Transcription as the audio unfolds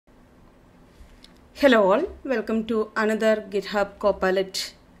Hello all, welcome to another GitHub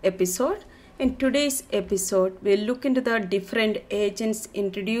Copilot episode. In today's episode, we'll look into the different agents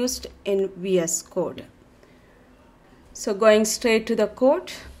introduced in VS Code. So going straight to the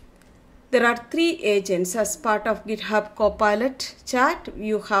code, there are 3 agents as part of GitHub Copilot chat.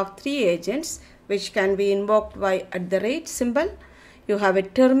 You have 3 agents which can be invoked by @ symbol. You have a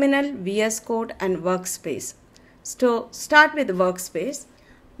terminal, VS Code and workspace. So start with workspace.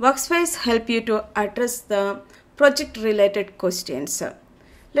 Workspace help you to address the project related questions.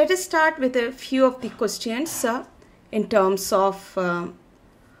 Let us start with a few of the questions in terms of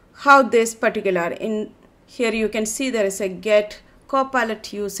how this particular, in here you can see there is a get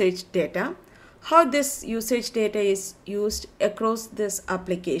Copilot usage data, how this usage data is used across this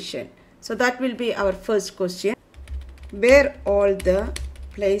application. So that will be our first question. Where all the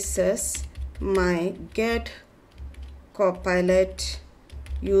places my get Copilot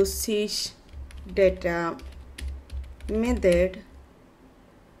usage data method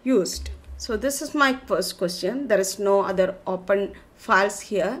used. So this is my first question. There is no other open files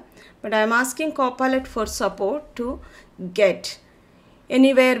here, but I am asking Copilot for support to get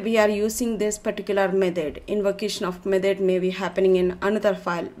anywhere we are using this particular method. Invocation of method may be happening in another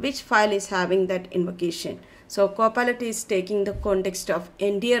file. Which file is having that invocation? So Copilot is taking the context of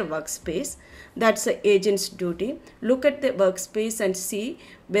entire workspace. That's the agent's duty. Look at the workspace and see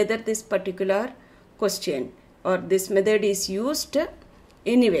whether this particular question or this method is used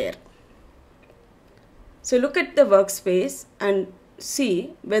anywhere. So look at the workspace and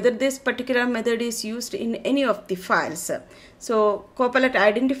see whether this particular method is used in any of the files. So Copilot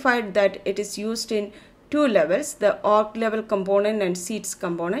identified that it is used in 2 levels, the org level component and seats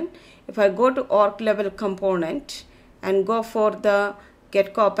component. If I go to org level component and go for the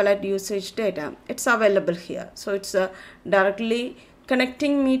get Copilot usage data, it's available here. So it's directly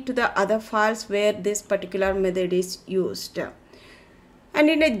connecting me to the other files where this particular method is used. And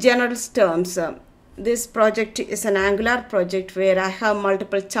in a general terms, this project is an Angular project where I have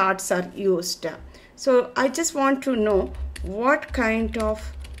multiple charts are used. So I just want to know what kind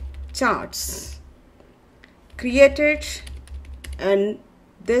of charts created in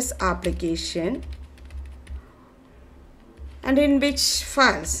this application and in which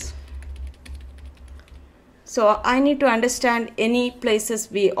files. So I need to understand any places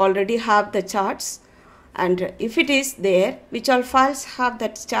we already have the charts, and if it is there, which all files have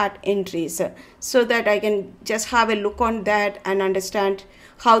that chart entries, so that I can just have a look on that and understand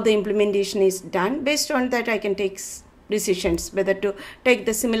how the implementation is done. Based on that, I can take decisions whether to take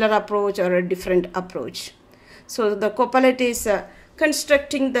the similar approach or a different approach. So the Copilot is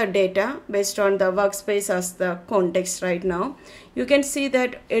constructing the data based on the workspace as the context right now. You can see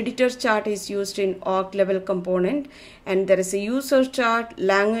that editor chart is used in org level component, and there is a user chart,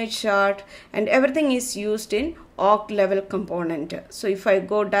 language chart, and everything is used in org level component. So if I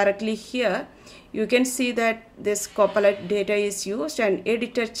go directly here, you can see that this Copilot data is used and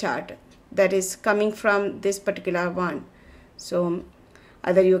editor chart that is coming from this particular one. So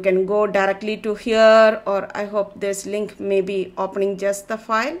either you can go directly to here, or I hope this link may be opening just the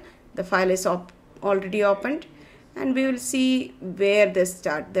file. The file is already opened, and we will see where this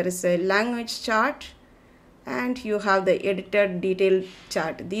chart. There is a language chart and you have the editor detail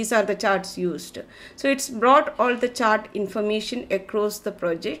chart. These are the charts used. So it's brought all the chart information across the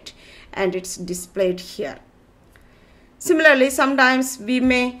project and it's displayed here. Similarly, sometimes we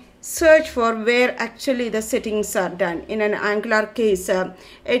may search for where actually the settings are done. In an Angular case,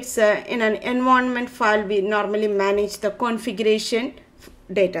 it's in an environment file we normally manage the configuration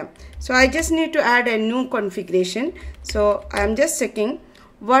data. So I just need to add a new configuration. So I'm just checking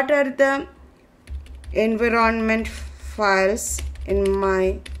what are the environment files in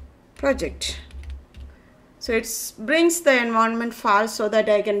my project. So it brings the environment file so that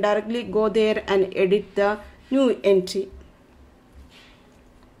I can directly go there and edit the new entry.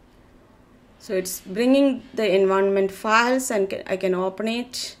 So it's bringing the environment files and I can open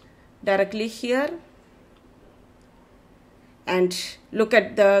it directly here and look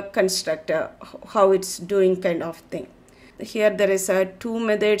at the constructor, how it's doing kind of thing. Here there is 2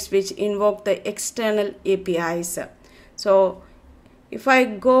 methods which invoke the external APIs. So if I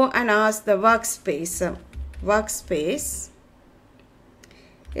go and ask the workspace,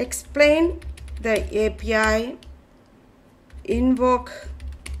 explain the API invoke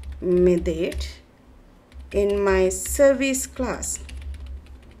method in my service class.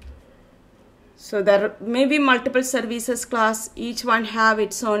 So there may be multiple services class, each one have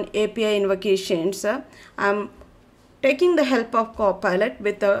its own API invocations. I'm taking the help of Copilot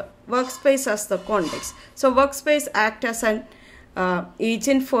with the workspace as the context. So workspace act as an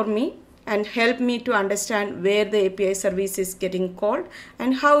agent for me and help me to understand where the API service is getting called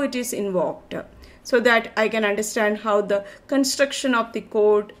and how it is invoked, so that I can understand how the construction of the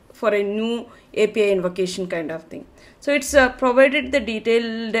code for a new API invocation kind of thing. So it's provided the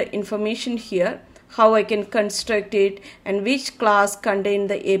detailed information here, how I can construct it and which class contain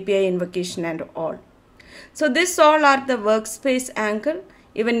the API invocation and all. So this all are the workspace angle.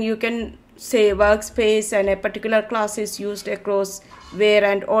 Even you can say workspace and a particular class is used across where,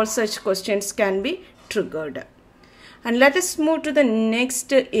 and all such questions can be triggered. And let us move to the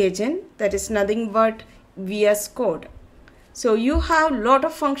next agent, that is nothing but vscode. So you have lot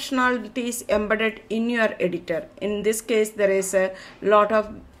of functionalities embedded in your editor. In this case, there is a lot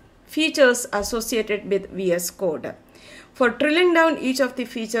of features associated with vscode. For drilling down each of the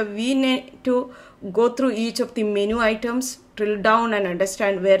feature, we need to go through each of the menu items, drill down and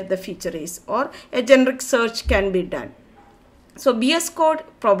understand where the feature is, or a generic search can be done. So vscode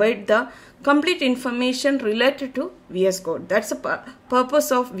provide the complete information related to vscode. That's the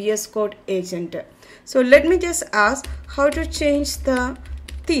purpose of vscode agent. So let me just ask how to change the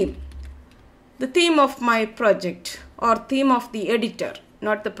theme of my project, or theme of the editor,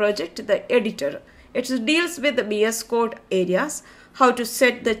 not the project, the editor. It deals with the vscode areas, how to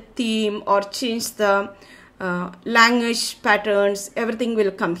set the theme or change the language patterns, everything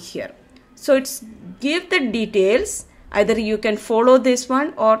will come here. So it's give the details. Either you can follow this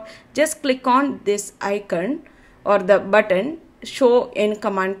one or just click on this icon or the button show in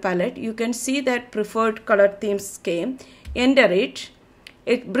command palette. You can see that preferred color theme scheme. Enter it.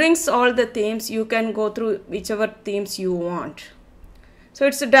 It brings all the themes. You can go through whichever themes you want. So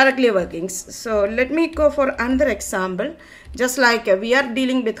it's directly working. So let me go for another example. Just like we are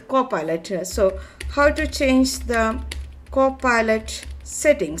dealing with Copilot. So how to change the Copilot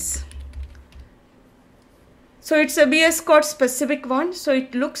settings. So it's a VS Code specific one. So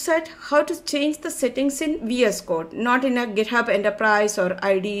it looks at how to change the settings in VS Code, not in a GitHub Enterprise or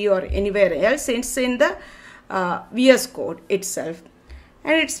IDE or anywhere else. It's in the VS Code itself.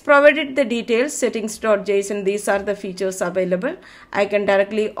 And it's provided the details, settings.json. These are the features available. I can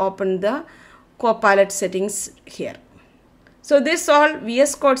directly open the Copilot settings here. So this all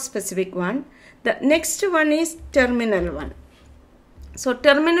VS Code specific one. The next one is terminal one. So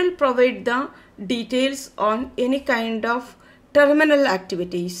terminal provide the details on any kind of terminal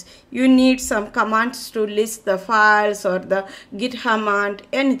activities. You need some commands to list the files or the git command,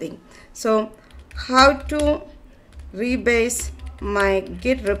 anything. So how to rebase my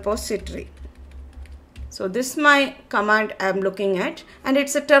git repository. So this is my command I am looking at, and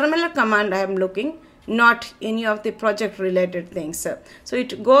it's a terminal command I am looking, not any of the project related things. So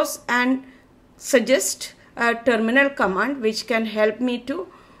it goes and suggests a terminal command which can help me to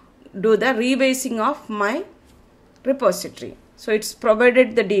do the rebasing of my repository. So it's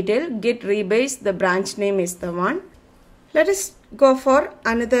provided the detail git rebase, the branch name is the one. Let us go for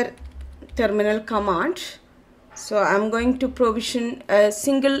another terminal command. So I'm going to provision a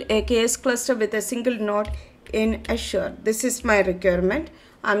single AKS cluster with a single node in Azure. This is my requirement.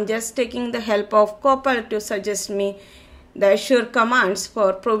 I'm just taking the help of Copilot to suggest me the Azure commands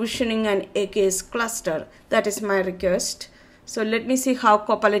for provisioning an AKS cluster. That is my request. So let me see how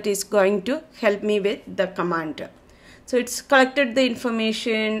Copilot is going to help me with the command. So it's collected the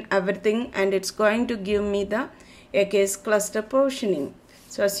information, everything, and it's going to give me the AKS cluster provisioning.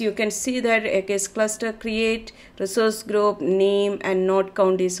 So as you can see that AKS cluster create, resource group, name and node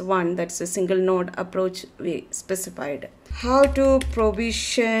count is 1. That's a single node approach we specified. How to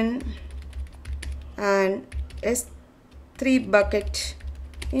provision an S3 bucket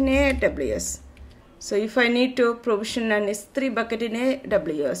in AWS. So if I need to provision an S3 bucket in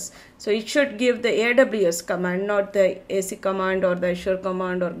AWS, so it should give the AWS command, not the AC command or the Azure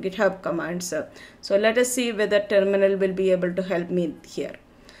command or GitHub commands. So let us see whether terminal will be able to help me here.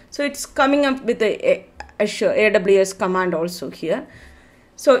 So it's coming up with the Azure AWS command also here.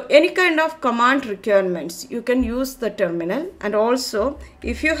 So any kind of command requirements, you can use the terminal. And also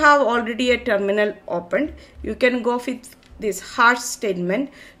if you have already a terminal opened, you can go with this hash statement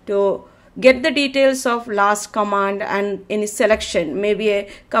to get the details of last command and any selection, maybe a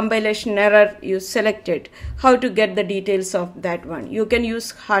compilation error you selected, how to get the details of that one. You can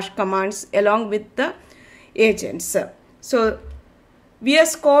use hash commands along with the agents. So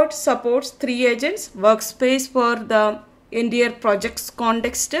VS Code supports 3 agents, workspace for the entire project's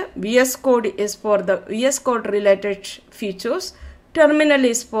context, VS Code is for the VS Code related features, terminal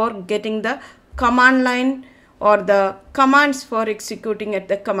is for getting the command line or the commands for executing at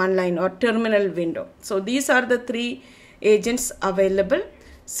the command line or terminal window. So these are the 3 agents available.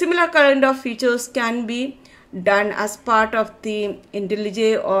 Similar kind of features can be done as part of the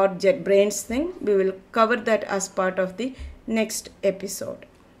IntelliJ or JetBrains thing. We will cover that as part of the next episode.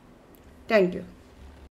 Thank you.